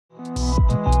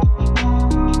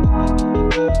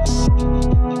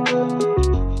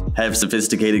Have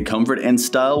sophisticated comfort and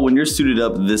style when you're suited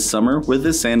up this summer with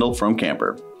this sandal from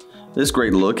Camper. This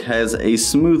great look has a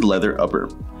smooth leather upper.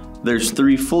 There's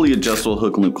 3 fully adjustable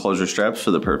hook and loop closure straps for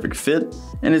the perfect fit,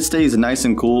 and it stays nice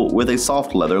and cool with a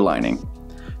soft leather lining.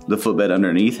 The footbed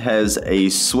underneath has a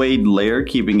suede layer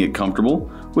keeping it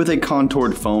comfortable, with a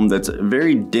contoured foam that's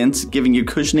very dense, giving you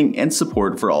cushioning and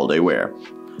support for all-day wear.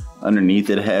 Underneath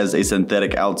it has a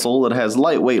synthetic outsole that has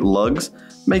lightweight lugs,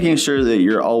 making sure that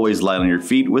you're always light on your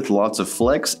feet with lots of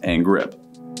flex and grip.